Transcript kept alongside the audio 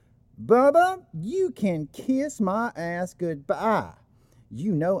Bubba, you can kiss my ass goodbye.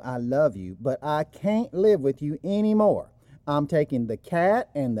 You know I love you, but I can't live with you anymore. I'm taking the cat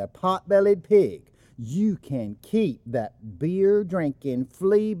and the pot-bellied pig. You can keep that beer-drinking,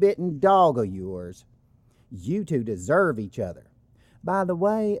 flea-bitten dog of yours. You two deserve each other. By the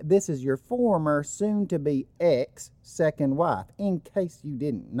way, this is your former, soon-to-be ex-second wife, in case you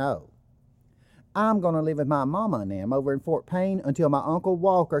didn't know. I'm going to live with my mama and them over in Fort Payne until my Uncle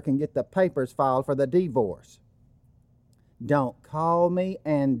Walker can get the papers filed for the divorce. Don't call me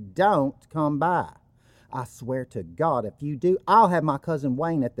and don't come by. I swear to God, if you do, I'll have my cousin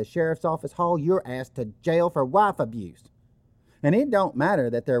Wayne at the sheriff's office haul your ass to jail for wife abuse. And it don't matter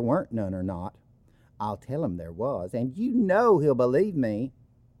that there weren't none or not. I'll tell him there was, and you know he'll believe me.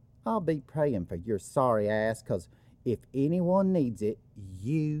 I'll be praying for your sorry ass, 'cause if anyone needs it,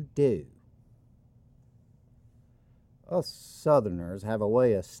 you do. Us Southerners have a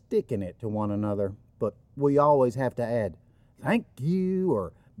way of sticking it to one another, but we always have to add, thank you,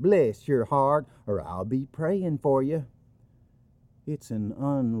 or bless your heart, or I'll be praying for you. It's an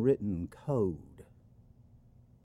unwritten code.